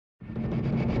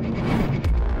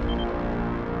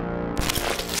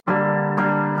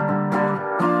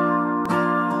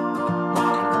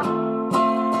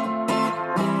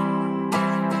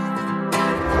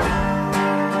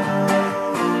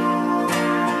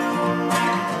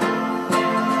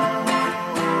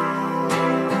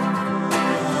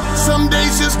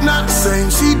not the same.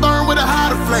 She burned with a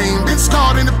hotter flame. Been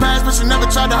scarred in the past, but she never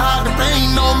tried to hide the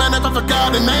pain. No man ever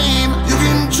forgot her name. You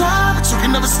can try, but you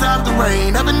can never stop the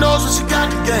rain. Heaven knows what she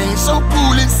got to gain. So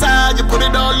cool inside, you put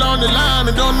it all on the line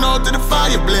and don't know till the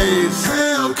fire blaze.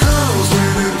 Hell comes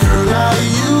with a girl like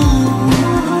you.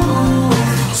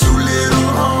 Two little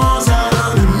horns out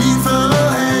underneath her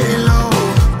halo.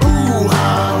 Ooh,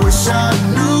 I wish I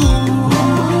knew.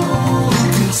 You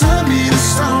can turn me to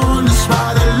stone just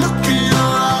by the look in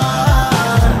your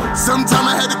eye. Sometime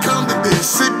I had to come to this,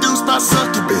 seduced by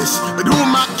succubus. But who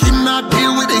am I kidding? I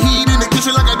deal with the heat in the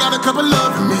kitchen like I got a couple of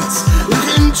minutes. You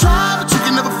can try, but you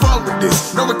can never fuck with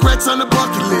this. No regrets on the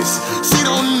bucket list. She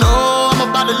don't know I'm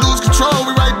about to lose control.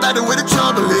 We right back to where the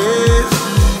trouble is.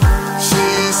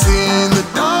 She's seen the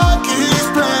darkest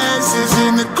places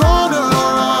in the corner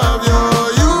of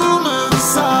your human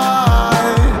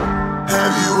side.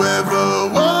 Have you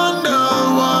ever wondered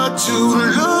what you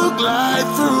look like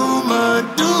through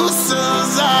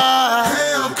Medusa's eye?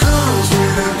 Hell comes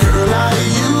with a girl like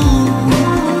you.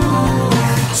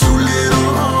 Two little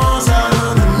horns out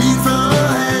underneath her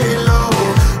halo.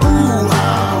 Ooh,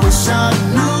 I wish I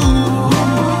knew.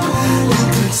 You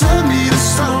can turn me to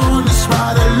stone just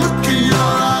by the look in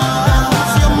your eye.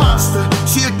 She a monster,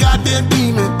 she a goddamn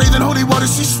demon. Bathing holy water,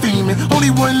 she's steaming. Only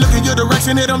one look in your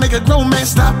direction, it'll make a grown man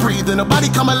stop breathing. Nobody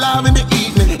come alive in the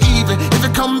evening. Even if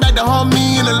it come back to haunt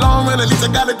me in the long run, at least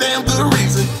I got a damn good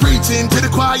reason. Preaching to the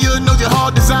choir, know your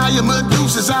heart desire.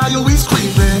 Medusa's eye always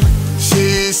creeping.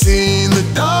 She's seen the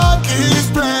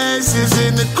darkest places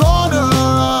in the corner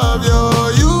of your